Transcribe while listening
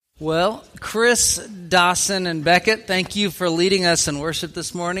Well, Chris, Dawson, and Beckett, thank you for leading us in worship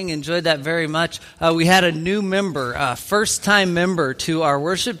this morning. Enjoyed that very much. We had a new member, first-time member to our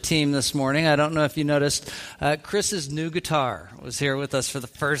worship team this morning. I don't know if you noticed, Chris's new guitar was here with us for the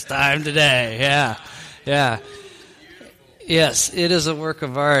first time today. Yeah. Yes, it is a work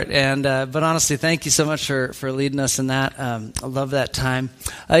of art, and but honestly, thank you so much for leading us in that. I love that time.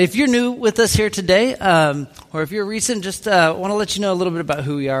 If you're new with us here today, or if you're recent, just want to let you know a little bit about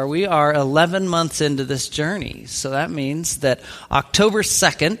who we are. We are 11 months into this journey, so that means that October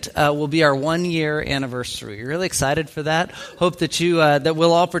 2nd will be our 1-year anniversary. We're really excited for that. Hope that that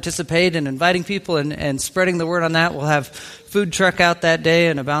we'll all participate in inviting people and spreading the word on that. We'll have food truck out that day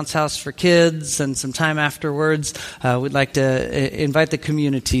and a bounce house for kids and some time afterwards. We'd like to invite the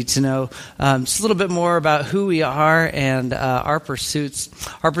community to know just a little bit more about who we are and our pursuits.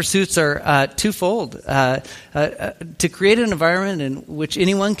 Our pursuits are twofold. To create an environment in which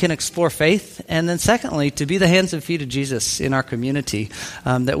anyone can explore faith, and then secondly, to be the hands and feet of Jesus in our community,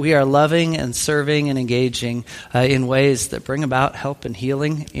 that we are loving and serving and engaging in ways that bring about help and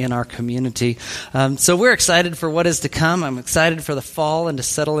healing in our community. So we're excited for what is to come. I'm excited for the fall and to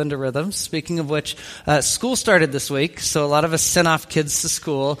settle into rhythms. Speaking of which, school started this week, so a lot of us sent off kids to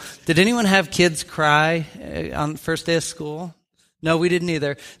school. Did anyone have kids cry on the first day of school? No, we didn't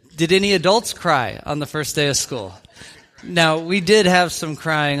either. Did any adults cry on the first day of school? Now, we did have some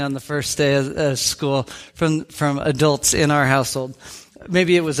crying on the first day of school from adults in our household.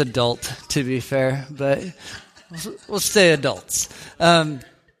 Maybe it was adult, to be fair, but we'll stay adults.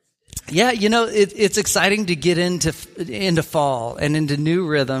 Yeah, it's exciting to get into fall and into new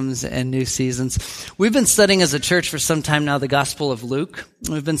rhythms and new seasons. We've been studying as a church for some time now the Gospel of Luke.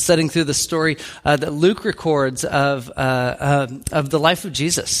 We've been studying through the story that Luke records of the life of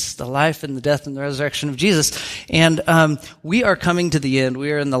Jesus, the life and the death and the resurrection of Jesus. And we are coming to the end.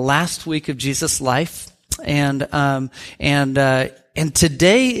 We are in the last week of Jesus' life, and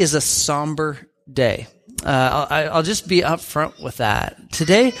today is a somber day. I'll just be upfront with that.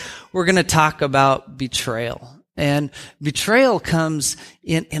 Today, we're going to talk about betrayal. And betrayal comes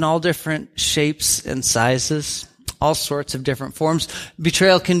in all different shapes and sizes, all sorts of different forms.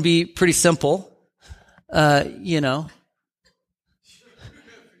 Betrayal can be pretty simple,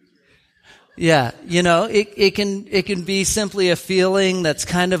 Yeah, it can be simply a feeling that's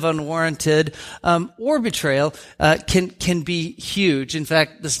kind of unwarranted, or betrayal can be huge. In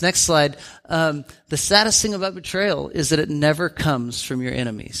fact, this next slide, the saddest thing about betrayal is that it never comes from your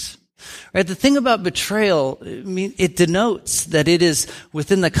enemies. Right? The thing about betrayal, it denotes that it is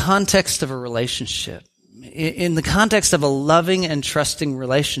within the context of a relationship. In the context of a loving and trusting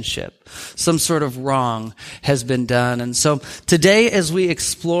relationship, some sort of wrong has been done. And so today, as we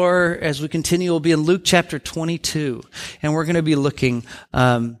continue, we'll be in Luke chapter 22, and we're going to be looking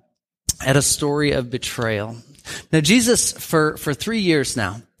at a story of betrayal. Now, Jesus, for 3 years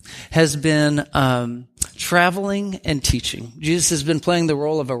now, has been traveling and teaching. Jesus has been playing the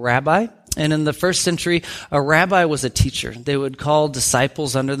role of a rabbi. And in the first century, a rabbi was a teacher. They would call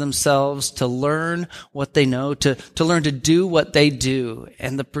disciples under themselves to learn what they know, to learn to do what they do.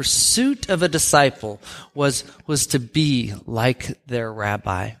 And the pursuit of a disciple was to be like their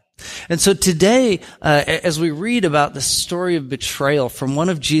rabbi. And so today, as we read about the story of betrayal from one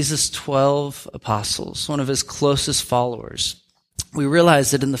of Jesus' 12 apostles, one of his closest followers, we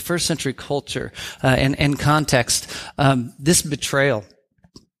realize that in the first century culture and context, this betrayal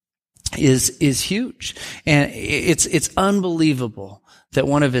is huge. And it's unbelievable that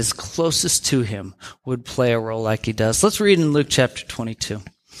one of his closest to him would play a role like he does. Let's read in Luke chapter 22.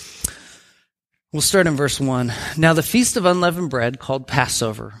 We'll start in verse 1. Now the feast of unleavened bread, called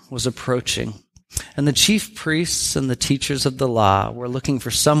Passover, was approaching, and the chief priests and the teachers of the law were looking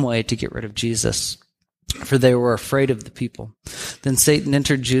for some way to get rid of Jesus, for they were afraid of the people. Then Satan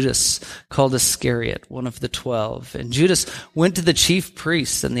entered Judas, called Iscariot, one of the 12. And Judas went to the chief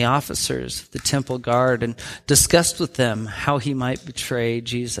priests and the officers of the temple guard and discussed with them how he might betray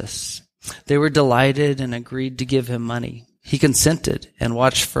Jesus. They were delighted and agreed to give him money. He consented and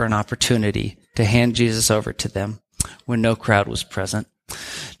watched for an opportunity to hand Jesus over to them when no crowd was present.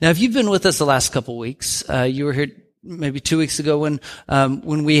 Now, if you've been with us the last couple weeks, you were here maybe 2 weeks ago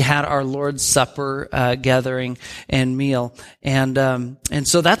when we had our Lord's Supper gathering and meal, and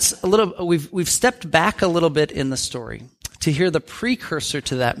so that's a little. We've stepped back a little bit in the story to hear the precursor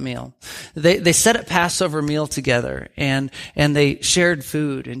to that meal. They set a Passover meal together, and they shared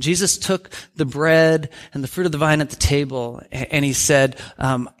food. And Jesus took the bread and the fruit of the vine at the table, and he said,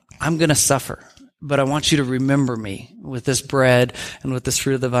 "I'm going to suffer, but I want you to remember me with this bread and with this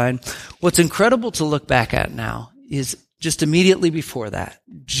fruit of the vine." What's incredible to look back at now is just immediately before that,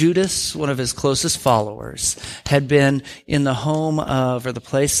 Judas, one of his closest followers, had been in the home of, or the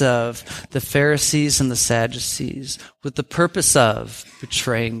place of, the Pharisees and the Sadducees with the purpose of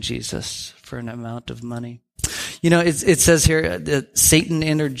betraying Jesus for an amount of money. You know, it says here that Satan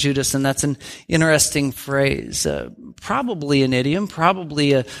entered Judas, and that's an interesting phrase. Probably an idiom,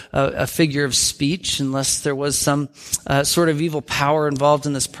 probably a figure of speech, unless there was some sort of evil power involved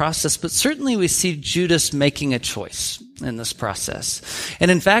in this process. But certainly we see Judas making a choice in this process.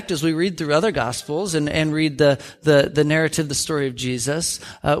 And in fact, as we read through other Gospels and read the narrative, the story of Jesus,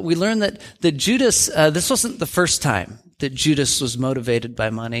 we learn that Judas, this wasn't the first time that Judas was motivated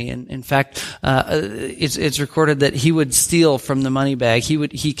by money. And in fact, it's recorded that he would steal from the money bag.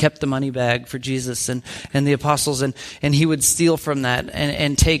 He kept the money bag for Jesus and the apostles, and he would steal from that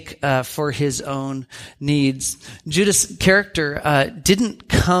and take for his own needs. Judas' character didn't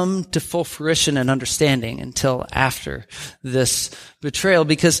come to full fruition and understanding until after this betrayal,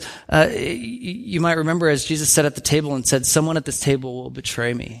 because you might remember, as Jesus sat at the table and said, "Someone at this table will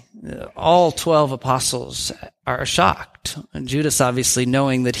betray me." All 12 apostles are shocked. And Judas, obviously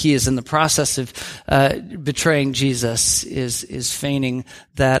knowing that he is in the process of betraying Jesus, is feigning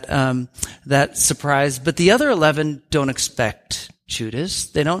that surprise. But the other 11 don't expect Judas.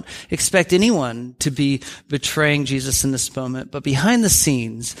 They don't expect anyone to be betraying Jesus in this moment. But behind the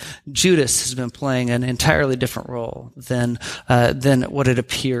scenes, Judas has been playing an entirely different role than what had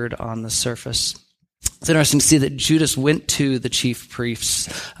appeared on the surface. It's interesting to see that Judas went to the chief priests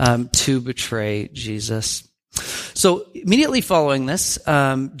to betray Jesus. So immediately following this,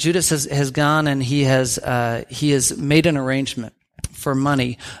 Judas has gone and he has made an arrangement for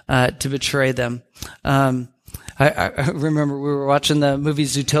money to betray them. I remember we were watching the movie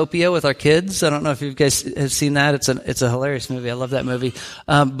Zootopia with our kids. I don't know if you guys have seen that. It's a hilarious movie. I love that movie.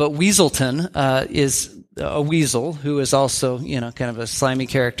 But Weaselton is a weasel who is also, kind of a slimy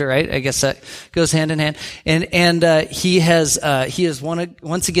character, right? I guess that goes hand in hand. And he has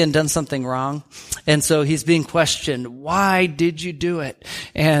once again done something wrong. And so he's being questioned, "Why did you do it?"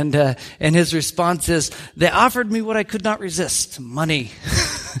 And his response is, "They offered me what I could not resist, money."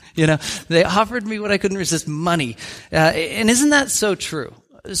 They offered me what I couldn't resist, money. And isn't that so true?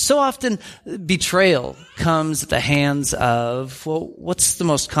 So often betrayal comes at the hands of, what's the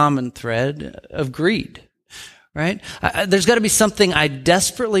most common thread? Of greed, right? There's got to be something I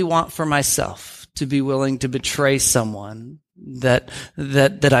desperately want for myself to be willing to betray someone that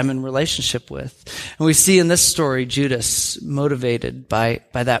I'm in relationship with. And we see in this story Judas motivated by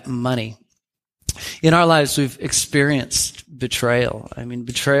that money. In our lives, we've experienced betrayal. I mean,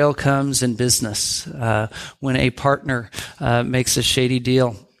 betrayal comes in business when a partner makes a shady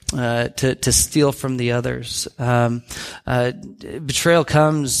deal to steal from the others. Betrayal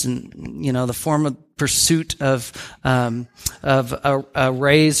comes in the form of pursuit of a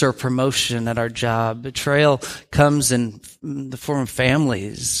raise or promotion at our job. Betrayal comes in the form of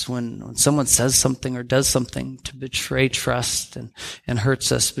families when someone says something or does something to betray trust and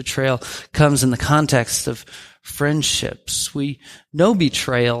hurts us. Betrayal comes in the context of friendships. We know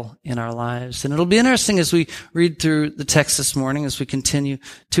betrayal in our lives. And it'll be interesting as we read through the text this morning, as we continue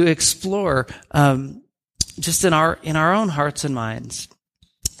to explore just in our own hearts and minds,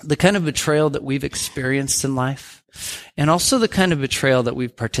 the kind of betrayal that we've experienced in life, and also the kind of betrayal that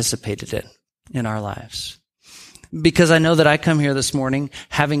we've participated in our lives. Because I know that I come here this morning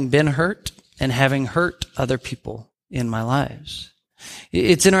having been hurt and having hurt other people in my lives.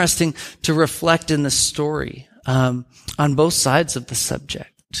 It's interesting to reflect in this story on both sides of the subject.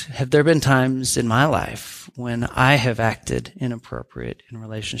 Have there been times in my life when I have acted inappropriate in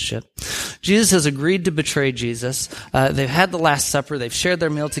relationship? Jesus has agreed to betray Jesus. They've had the Last Supper. They've shared their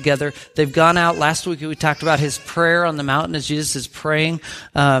meal together. They've gone out. Last week we talked about his prayer on the mountain as Jesus is praying.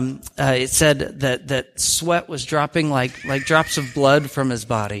 It said that sweat was dropping like drops of blood from his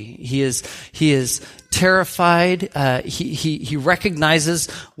body. He is terrified. He recognizes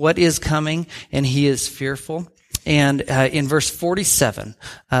what is coming, and he is fearful. And in verse 47,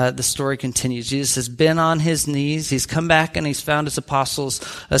 the story continues. Jesus has been on his knees. He's come back and he's found his apostles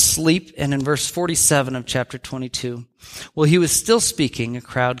asleep. And in verse 47 of chapter 22, while he was still speaking, a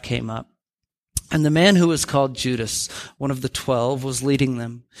crowd came up. And the man who was called Judas, one of the 12, was leading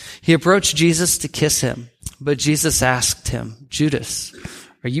them. He approached Jesus to kiss him. But Jesus asked him, "Judas,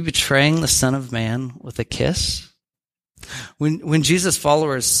 are you betraying the Son of Man with a kiss?" When Jesus'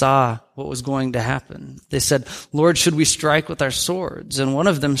 followers saw what was going to happen, they said, "Lord, should we strike with our swords?" And one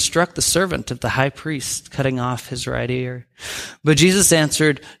of them struck the servant of the high priest, cutting off his right ear. But Jesus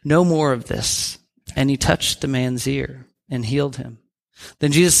answered, "No more of this." And he touched the man's ear and healed him.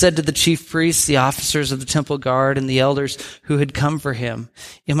 Then Jesus said to the chief priests, the officers of the temple guard, and the elders who had come for him,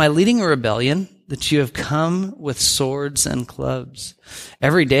 "Am I leading a rebellion that you have come with swords and clubs?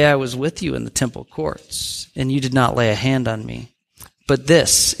 Every day I was with you in the temple courts, and you did not lay a hand on me. But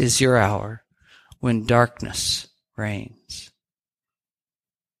this is your hour when darkness reigns."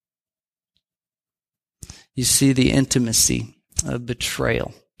 You see the intimacy of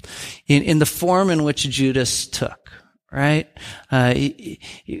betrayal in the form in which Judas took, right?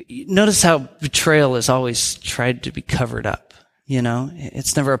 Notice how betrayal is always tried to be covered up.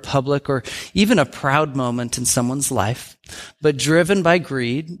 It's never a public or even a proud moment in someone's life. But driven by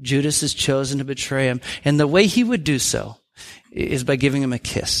greed, Judas has chosen to betray him. And the way he would do so is by giving him a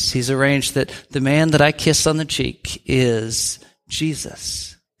kiss. He's arranged that the man that I kiss on the cheek is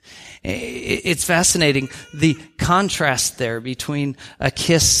Jesus. It's fascinating, the contrast there between a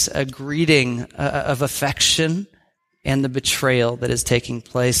kiss, a greeting of affection, and the betrayal that is taking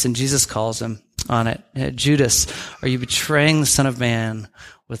place. And Jesus calls him on it. "Judas, are you betraying the Son of Man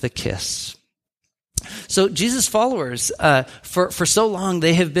with a kiss?" So Jesus' followers, for so long,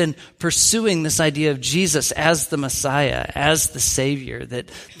 they have been pursuing this idea of Jesus as the Messiah, as the Savior,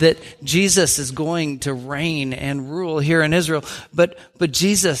 that Jesus is going to reign and rule here in Israel. But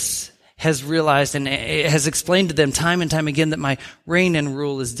Jesus has realized and has explained to them time and time again that my reign and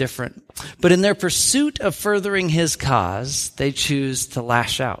rule is different. But in their pursuit of furthering his cause, they choose to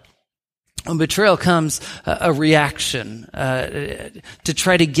lash out. When betrayal comes, a reaction to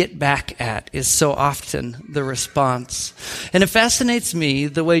try to get back at is so often the response. And it fascinates me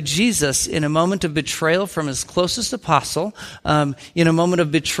the way Jesus, in a moment of betrayal from his closest apostle, in a moment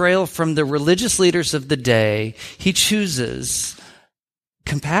of betrayal from the religious leaders of the day, he chooses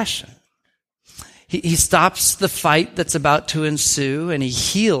compassion. He stops the fight that's about to ensue, and he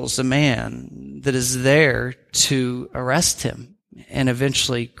heals a man that is there to arrest him and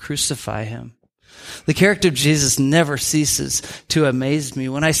eventually crucify him. The character of Jesus never ceases to amaze me.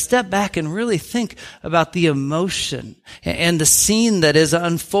 When I step back and really think about the emotion and the scene that is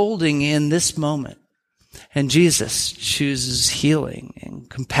unfolding in this moment, and Jesus chooses healing and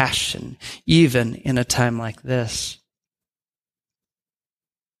compassion even in a time like this.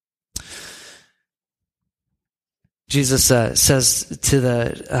 Jesus says to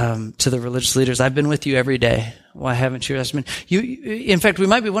the religious leaders, "I've been with you every day. Why haven't you asked me?" In fact, we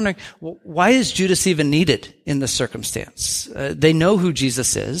might be wondering, why is Judas even needed in this circumstance? They know who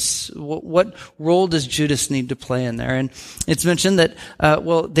Jesus is. What role does Judas need to play in there? And it's mentioned that,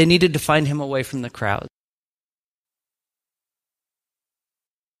 they needed to find him away from the crowd.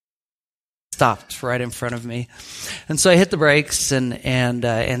 Stopped right in front of me, and so I hit the brakes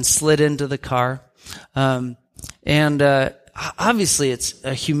and slid into the car. Obviously it's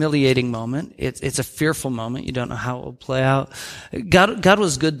a humiliating moment. It's a fearful moment. You don't know how it will play out. God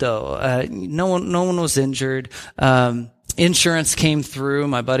was good though. No one was injured. Insurance came through.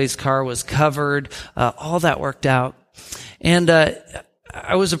 My buddy's car was covered. All that worked out. And,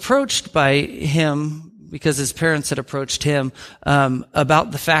 I was approached by him because his parents had approached him,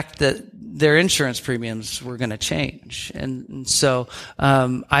 about the fact that their insurance premiums were going to change. And so,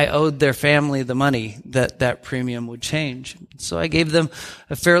 I owed their family the money that premium would change. So I gave them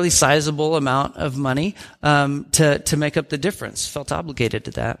a fairly sizable amount of money, to make up the difference. Felt obligated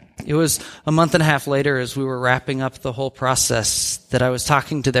to that. It was a month and a half later, as we were wrapping up the whole process, that I was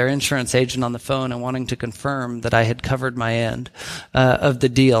talking to their insurance agent on the phone and wanting to confirm that I had covered my end, of the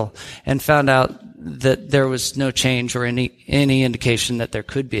deal, and found out that there was no change or any indication that there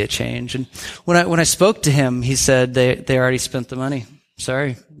could be a change. And when I spoke to him, he said they already spent the money.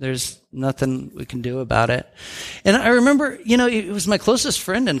 Sorry, there's nothing we can do about it. And I remember, it was my closest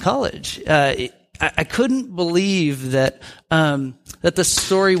friend in college. I couldn't believe that the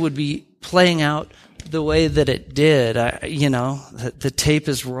story would be playing out the way that it did. The tape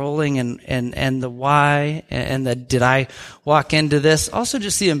is rolling and the why and the did I walk into this. Also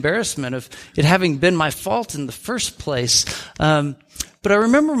just the embarrassment of it having been my fault in the first place. But I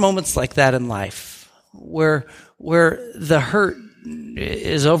remember moments like that in life where the hurt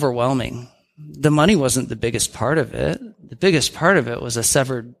is overwhelming. The money wasn't the biggest part of it. The biggest part of it was a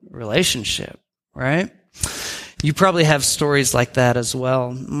severed relationship, right? You probably have stories like that as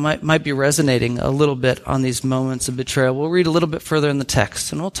well. Might be resonating a little bit on these moments of betrayal. We'll read a little bit further in the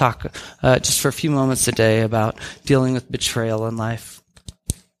text, and we'll talk just for a few moments today about dealing with betrayal in life.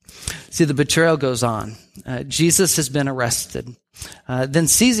 See, the betrayal goes on. Jesus has been arrested. Then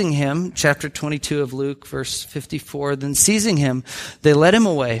seizing him, chapter 22 of Luke, verse 54, then seizing him, they led him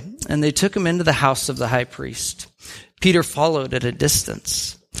away, and they took him into the house of the high priest. Peter followed at a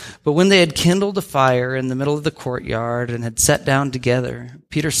distance. But when they had kindled a fire in the middle of the courtyard and had sat down together,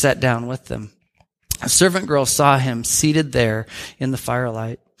 Peter sat down with them. A servant girl saw him seated there in the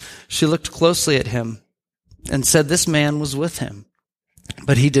firelight. She looked closely at him and said, "This man was with him."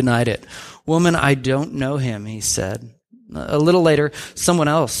 But he denied it. "Woman, I don't know him," he said. A little later, someone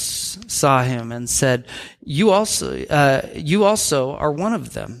else saw him and said, you also are one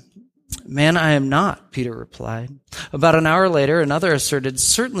of them." "Man, I am not," Peter replied. About an hour later, another asserted,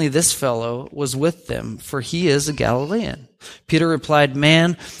 "Certainly this fellow was with them, for he is a Galilean." Peter replied,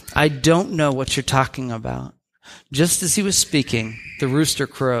 "Man, I don't know what you're talking about." Just as he was speaking, the rooster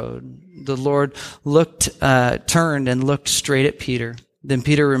crowed. The Lord turned and looked straight at Peter. Then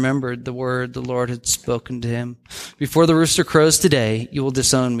Peter remembered the word the Lord had spoken to him. "Before the rooster crows today, you will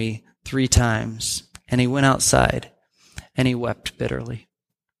disown me 3 times. And he went outside and he wept bitterly.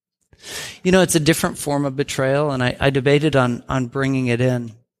 You know, it's a different form of betrayal, and I debated on bringing it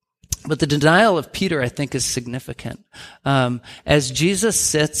in. But the denial of Peter, I think, is significant. As Jesus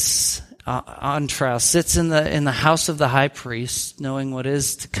sits on trial, sits in the house of the high priest, knowing what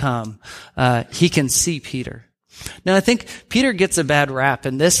is to come, he can see Peter. Now, I think Peter gets a bad rap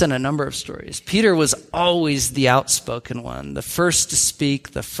in this and a number of stories. Peter was always the outspoken one, the first to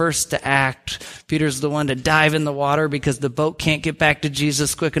speak, the first to act. Peter's the one to dive in the water because the boat can't get back to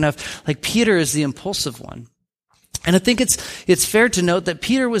Jesus quick enough. Like, Peter is the impulsive one. And I think it's fair to note that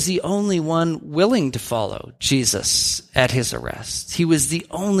Peter was the only one willing to follow Jesus at his arrest. He was the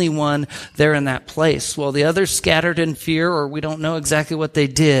only one there in that place. While the others scattered in fear, or we don't know exactly what they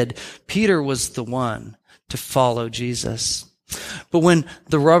did, Peter was the one to follow Jesus. But when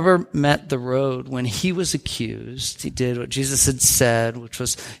the rubber met the road, when he was accused, he did what Jesus had said, which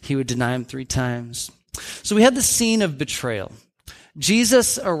was he would deny him 3 times. So we had the scene of betrayal.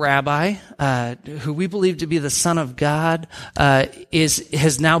 Jesus, a rabbi, who we believe to be the Son of God,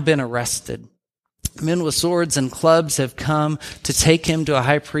 has now been arrested. Men with swords and clubs have come to take him to a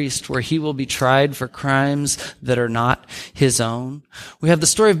high priest where he will be tried for crimes that are not his own. We have the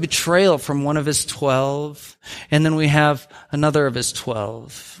story of betrayal from one of his 12, and then we have another of his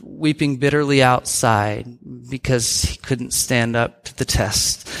 12 weeping bitterly outside because he couldn't stand up to the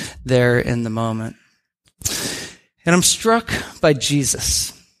test there in the moment. And I'm struck by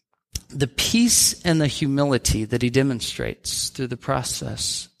Jesus, the peace and the humility that he demonstrates through the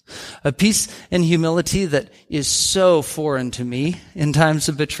process. A peace and humility that is so foreign to me in times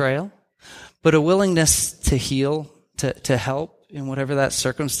of betrayal, but a willingness to heal, to help in whatever that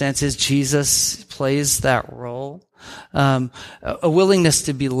circumstance is. Jesus plays that role. A willingness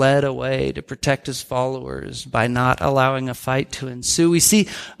to be led away, to protect his followers by not allowing a fight to ensue. We see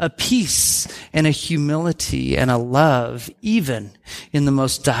a peace and a humility and a love even in the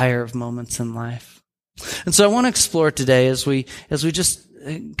most dire of moments in life. And so I want to explore today as we just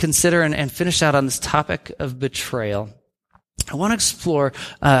consider and finish out on this topic of betrayal. I want to explore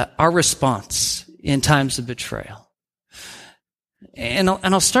our response in times of betrayal. And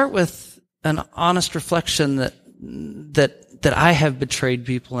I'll start with an honest reflection that I have betrayed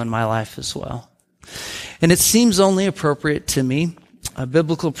people in my life as well. And it seems only appropriate to me, a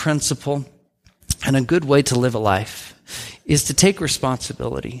biblical principle and a good way to live a life is to take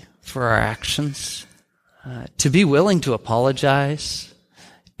responsibility for our actions, to be willing to apologize,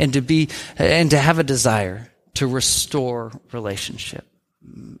 and to have a desire to restore relationship.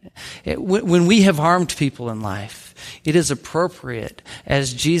 When we have harmed people in life, it is appropriate,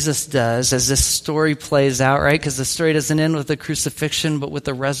 as Jesus does, as this story plays out, right? Because the story doesn't end with the crucifixion, but with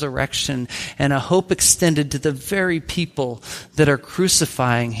the resurrection and a hope extended to the very people that are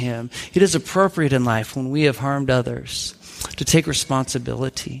crucifying him. It is appropriate in life when we have harmed others to take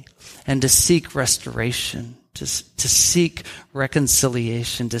responsibility and to seek restoration, to seek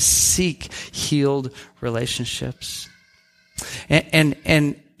reconciliation, to seek healed relationships.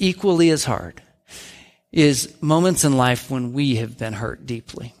 And equally as hard is moments in life when we have been hurt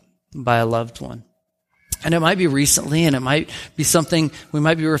deeply by a loved one. And it might be recently, and it might be something, we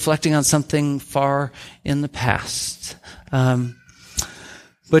might be reflecting on something far in the past.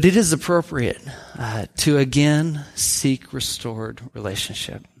 But it is appropriate to again seek restored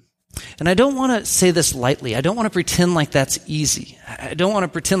relationship. And I don't want to say this lightly. I don't want to pretend like that's easy. I don't want to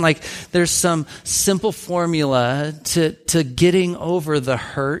pretend like there's some simple formula to getting over the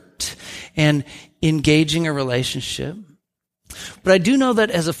hurt and engaging a relationship. But I do know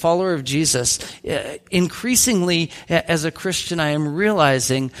that as a follower of Jesus, increasingly as a Christian, I am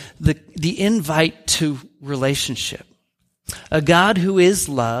realizing the invite to relationship. A God who is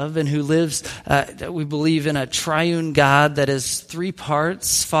love and who lives, we believe in a triune God that is 3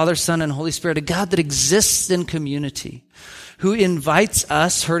 parts, Father, Son, and Holy Spirit. A God that exists in community, who invites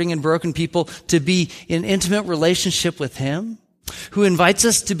us, hurting and broken people, to be in intimate relationship with him, who invites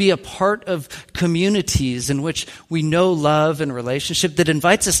us to be a part of communities in which we know love and relationship, that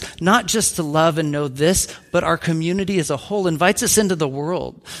invites us not just to love and know this, but our community as a whole, invites us into the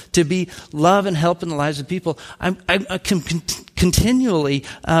world to be love and help in the lives of people. I'm continually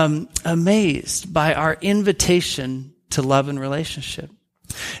amazed by our invitation to love and relationship.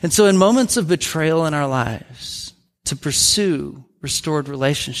 And so in moments of betrayal in our lives, to pursue restored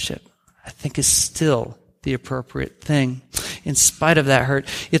relationship, I think is still the appropriate thing. In spite of that hurt,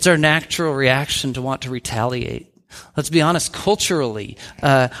 it's our natural reaction to want to retaliate. Let's be honest, culturally,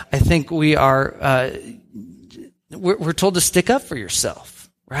 I think we're told to stick up for yourself,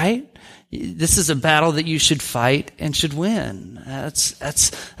 right? This is a battle that you should fight and should win.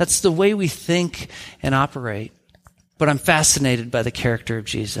 That's the way we think and operate. But I'm fascinated by the character of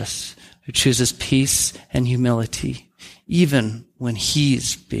Jesus, who chooses peace and humility, even when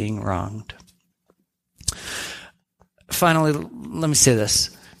he's being wronged. Finally, let me say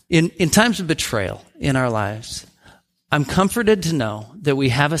this. In times of betrayal in our lives, I'm comforted to know that we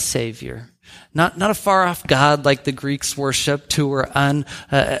have a Savior, not a far-off God like the Greeks worshipped, who were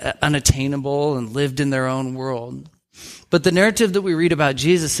unattainable and lived in their own world. But the narrative that we read about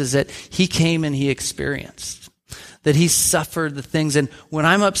Jesus is that he came and he experienced, that he suffered the things. And when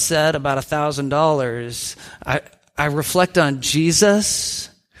I'm upset about $1,000, I reflect on Jesus,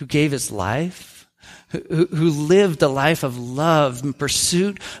 who gave his life, who lived a life of love in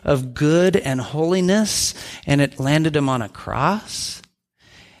pursuit of good and holiness, and it landed him on a cross.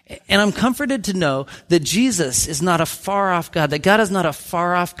 And I'm comforted to know that Jesus is not a far-off God, that God is not a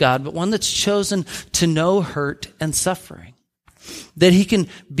far-off God, but one that's chosen to know hurt and suffering, that he can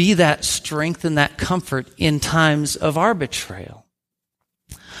be that strength and that comfort in times of our betrayal.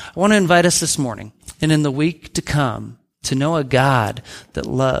 I want to invite us this morning, and in the week to come, to know a God that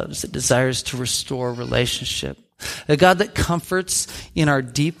loves, that desires to restore relationship, a God that comforts in our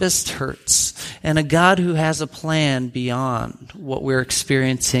deepest hurts, and a God who has a plan beyond what we're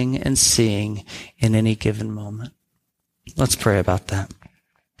experiencing and seeing in any given moment. Let's pray about that.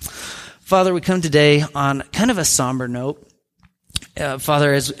 Father, we come today on kind of a somber note.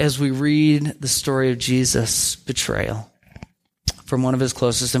 Father, as we read the story of Jesus' betrayal from one of his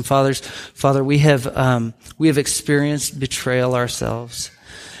closest. And Father, we have experienced betrayal ourselves.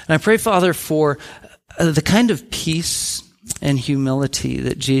 And I pray, Father, for the kind of peace and humility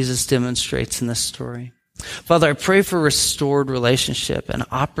that Jesus demonstrates in this story. Father, I pray for restored relationship and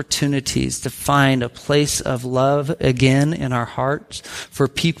opportunities to find a place of love again in our hearts for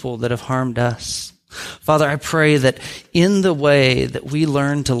people that have harmed us. Father, I pray that in the way that we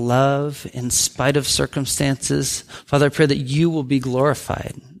learn to love in spite of circumstances, Father, I pray that you will be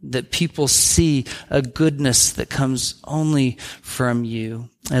glorified, that people see a goodness that comes only from you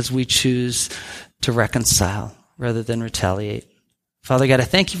as we choose to reconcile rather than retaliate. Father God, I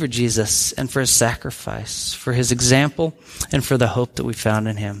thank you for Jesus and for his sacrifice, for his example, and for the hope that we found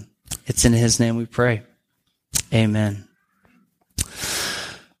in him. It's in his name we pray. Amen.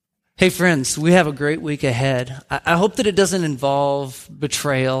 Hey friends, we have a great week ahead. I hope that it doesn't involve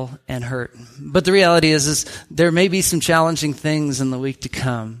betrayal and hurt. But the reality is there may be some challenging things in the week to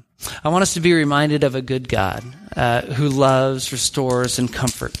come. I want us to be reminded of a good God who loves, restores, and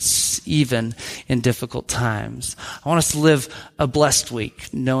comforts, even in difficult times. I want us to live a blessed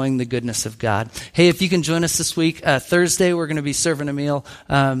week, knowing the goodness of God. Hey, if you can join us this week, Thursday, we're going to be serving a meal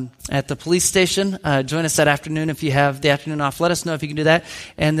at the police station. Join us that afternoon if you have the afternoon off. Let us know if you can do that.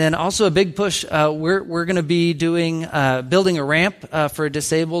 And then also a big push, we're going to be doing building a ramp for a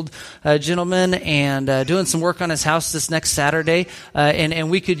disabled gentleman and doing some work on his house this next Saturday.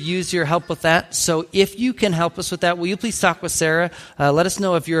 And we could use your help with that. So if you can help us with that, will you please talk with Sarah? Let us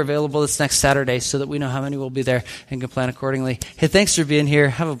know if you're available this next Saturday so that we know how many will be there and can plan accordingly. Hey, thanks for being here.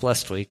 Have a blessed week.